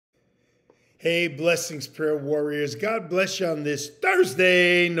Hey, blessings, prayer warriors. God bless you on this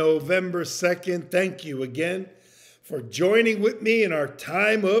Thursday, November 2nd. Thank you again for joining with me in our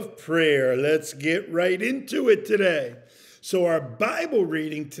time of prayer. Let's get right into it today. So our Bible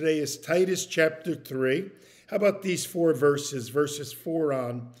reading today is Titus chapter 3. How about these four verses, verses 4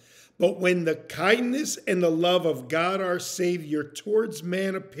 on? But when the kindness and the love of God our Savior towards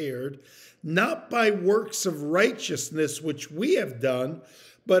man appeared, not by works of righteousness which we have done,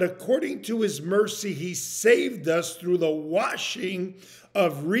 but according to his mercy, he saved us through the washing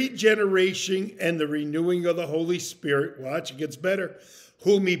of regeneration and the renewing of the Holy Spirit. Watch, it gets better.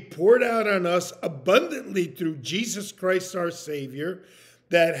 Whom he poured out on us abundantly through Jesus Christ our Savior,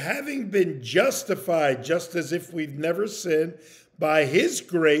 that having been justified, just as if we've never sinned, by his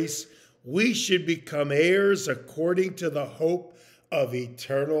grace, we should become heirs according to the hope of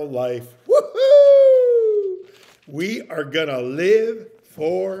eternal life. Woohoo! We are going to live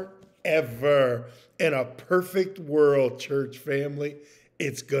forever in a perfect world, church family.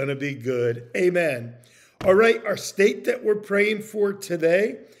 It's going to be good. Amen. All right, our state that we're praying for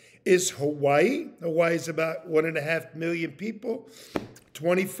today is Hawaii. Hawaii is about 1.5 million people,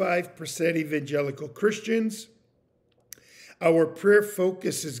 25% evangelical Christians. Our prayer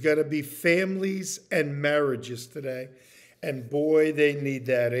focus is going to be families and marriages today. And boy, they need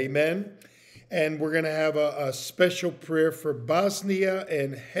that. Amen. And we're going to have a special prayer for Bosnia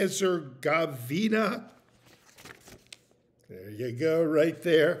and Herzegovina. There you go, right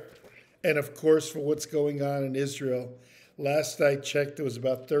there. And of course, for what's going on in Israel. Last I checked, there was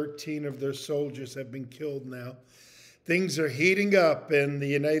about 13 of their soldiers have been killed now. Things are heating up, and the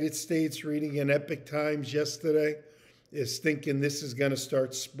United States, reading in Epic Times yesterday, is thinking this is going to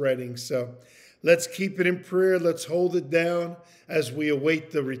start spreading. So let's keep it in prayer. Let's hold it down as we await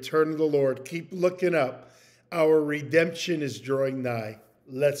the return of the Lord. Keep looking up. Our redemption is drawing nigh.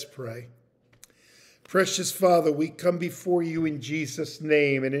 Let's pray. Precious Father, we come before you in Jesus'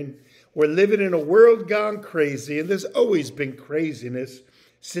 name. And we're living in a world gone crazy. And there's always been craziness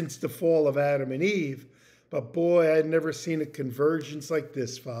since the fall of Adam and Eve. But boy, I'd never seen a convergence like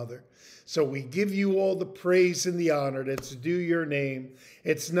this, Father. So we give you all the praise and the honor that's due your name.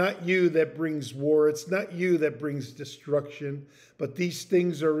 It's not you that brings war. It's not you that brings destruction. But these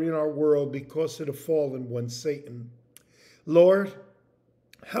things are in our world because of the fallen one, Satan. Lord,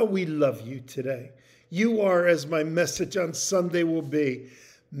 how we love you today. You are, as my message on Sunday will be,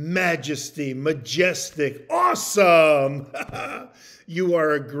 majesty, majestic, awesome. You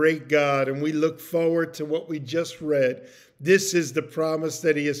are a great God, and we look forward to what we just read. This is the promise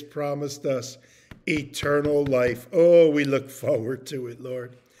that he has promised us, eternal life. Oh, we look forward to it,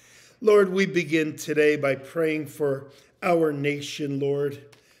 Lord. Lord, we begin today by praying for our nation, Lord.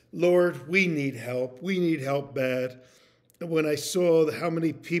 Lord, we need help. We need help bad. When I saw how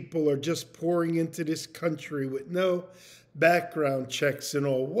many people are just pouring into this country with no background checks and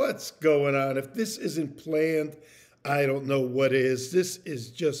all, what's going on? If this isn't planned, I don't know what is. This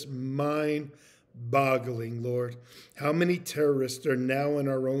is just mind-boggling, Lord. How many terrorists are now in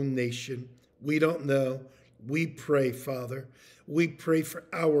our own nation? We don't know. We pray, Father. We pray for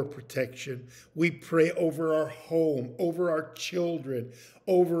our protection. We pray over our home, over our children,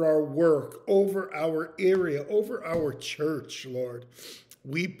 over our work, over our area, over our church, Lord.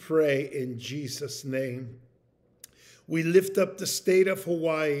 We pray in Jesus' name. We lift up the state of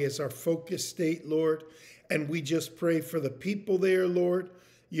Hawaii as our focus state, Lord, and we just pray for the people there, Lord,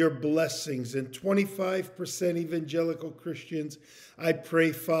 your blessings. And 25% evangelical Christians, I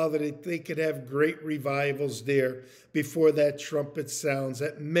pray, Father, that they could have great revivals there before that trumpet sounds,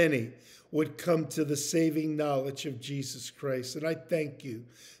 that many would come to the saving knowledge of Jesus Christ. And I thank you.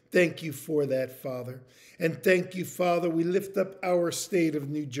 Thank you for that, Father. And thank you, Father. We lift up our state of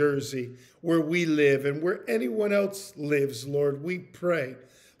New Jersey, where we live and where anyone else lives, Lord. We pray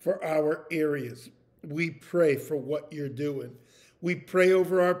for our areas. We pray for what you're doing. We pray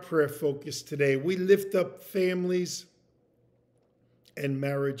over our prayer focus today. We lift up families and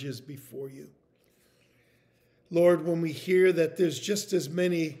marriages before you. Lord, when we hear that there's just as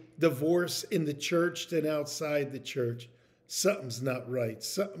many divorce in the church than outside the church, something's not right.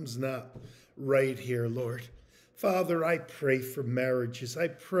 Something's not right here, Lord. Father, I pray for marriages. I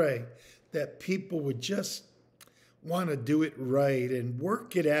pray that people would just want to do it right and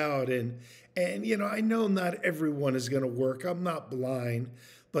work it out. And you know, I know not everyone is going to work. I'm not blind,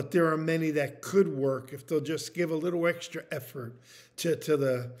 but there are many that could work if they'll just give a little extra effort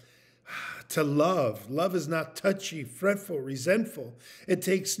to love. Love is not touchy, fretful, resentful. It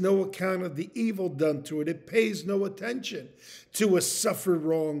takes no account of the evil done to it. It pays no attention to a suffered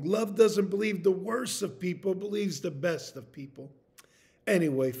wrong. Love doesn't believe the worst of people, believes the best of people.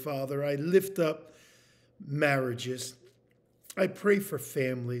 Anyway, Father, I lift up marriages. I pray for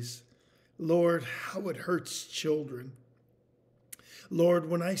families. Lord, how it hurts children. Lord,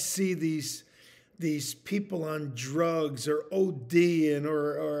 when I see these people on drugs or ODing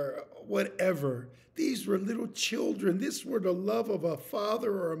or whatever, these were little children. This were the love of a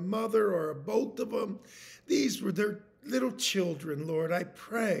father or a mother or both of them. These were their little children, Lord. I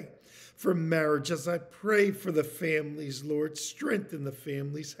pray for marriages. I pray for the families, Lord. Strengthen the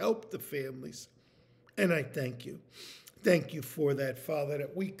families. Help the families. And I thank you. Thank you for that, Father,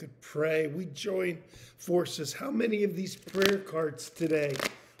 that we could pray. We join forces. How many of these prayer cards today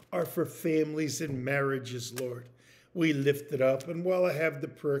are for families and marriages, Lord? We lift it up. And while I have the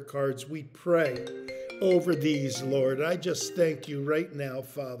prayer cards, we pray over these, Lord. I just thank you right now,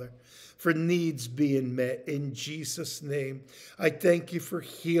 Father, for needs being met in Jesus' name. I thank you for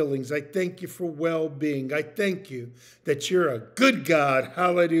healings. I thank you for well-being. I thank you that you're a good God.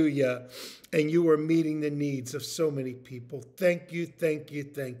 Hallelujah. And you are meeting the needs of so many people. Thank you, thank you,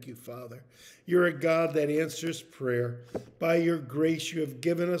 thank you, Father. You're a God that answers prayer. By your grace, you have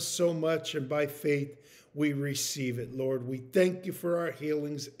given us so much, and by faith, we receive it, Lord. We thank you for our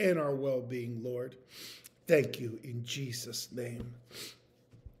healings and our well-being, Lord. Thank you in Jesus' name.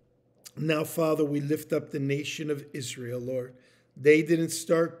 Now, Father, we lift up the nation of Israel, Lord. They didn't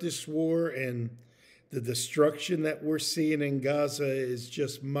start this war, and the destruction that we're seeing in Gaza is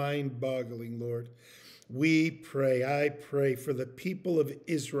just mind-boggling, Lord. We pray, I pray for the people of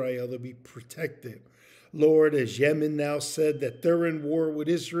Israel to be protected. Lord, as Yemen now said that they're in war with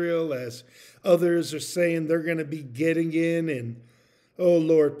Israel, as others are saying they're going to be getting in, and oh,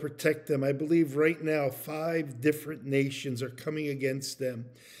 Lord, protect them. I believe right now 5 different nations are coming against them.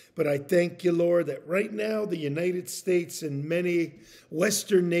 But I thank you, Lord, that right now the United States and many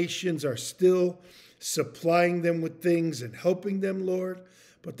Western nations are still supplying them with things and helping them, Lord.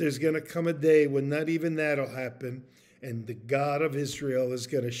 But there's going to come a day when not even that'll happen. And the God of Israel is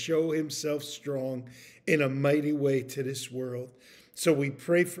going to show himself strong in a mighty way to this world. So we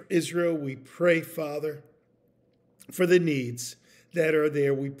pray for Israel. We pray, Father, for the needs that are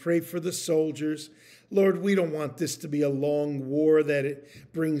there. We pray for the soldiers. Lord, we don't want this to be a long war that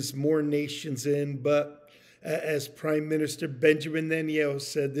it brings more nations in. But as Prime Minister Benjamin Netanyahu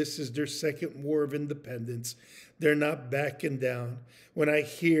said, this is their second war of independence. They're not backing down. When I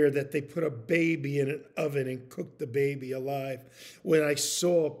hear that they put a baby in an oven and cook the baby alive, when I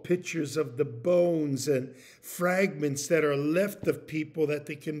saw pictures of the bones and fragments that are left of people that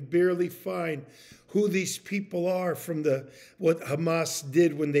they can barely find who these people are from what Hamas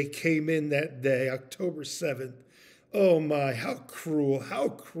did when they came in that day, October 7th. Oh my, how cruel, how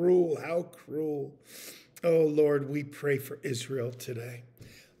cruel, how cruel. Oh Lord, we pray for Israel today.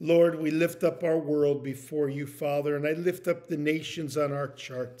 Lord, we lift up our world before you, Father, and I lift up the nations on our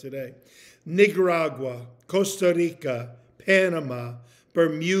chart today. Nicaragua, Costa Rica, Panama,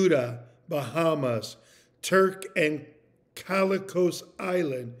 Bermuda, Bahamas, Turk and Caicos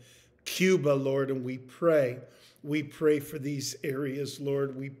Island, Cuba, Lord, and we pray. We pray for these areas,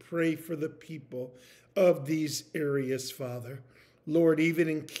 Lord. We pray for the people of these areas, Father. Lord, even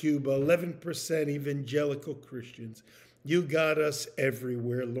in Cuba, 11% evangelical Christians. You got us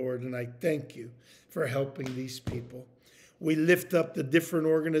everywhere, Lord, and I thank you for helping these people. We lift up the different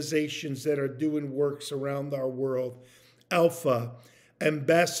organizations that are doing works around our world. Alpha,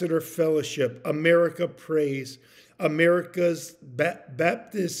 Ambassador Fellowship, America Praise, America's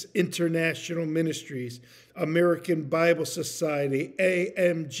Baptist International Ministries, American Bible Society,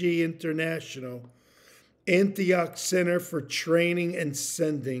 AMG International, Antioch Center for Training and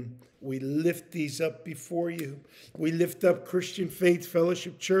Sending. We lift these up before you. We lift up Christian Faith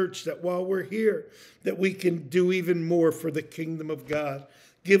Fellowship Church, that while we're here, that we can do even more for the kingdom of God.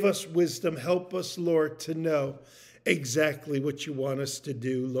 Give us wisdom. Help us, Lord, to know exactly what you want us to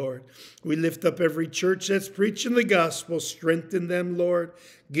do, Lord. We lift up every church that's preaching the gospel. Strengthen them, Lord.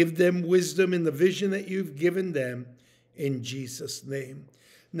 Give them wisdom in the vision that you've given them. In Jesus' name.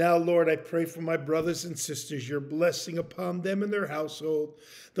 Now, Lord, I pray for my brothers and sisters, your blessing upon them and their household.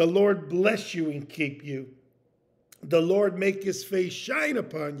 The Lord bless you and keep you. The Lord make his face shine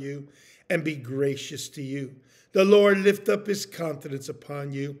upon you and be gracious to you. The Lord lift up his countenance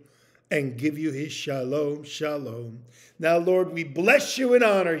upon you and give you his shalom, shalom. Now, Lord, we bless you and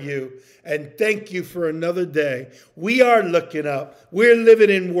honor you and thank you for another day. We are looking up. We're living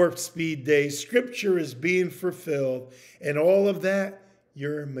in warp speed days. Scripture is being fulfilled, and all of that,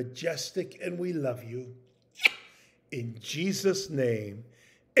 you're majestic, and we love you. In Jesus' name,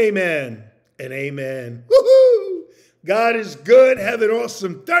 amen and amen. Woohoo! God is good. Have an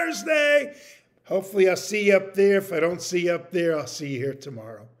awesome Thursday. Hopefully I'll see you up there. If I don't see you up there, I'll see you here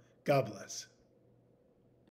tomorrow. God bless.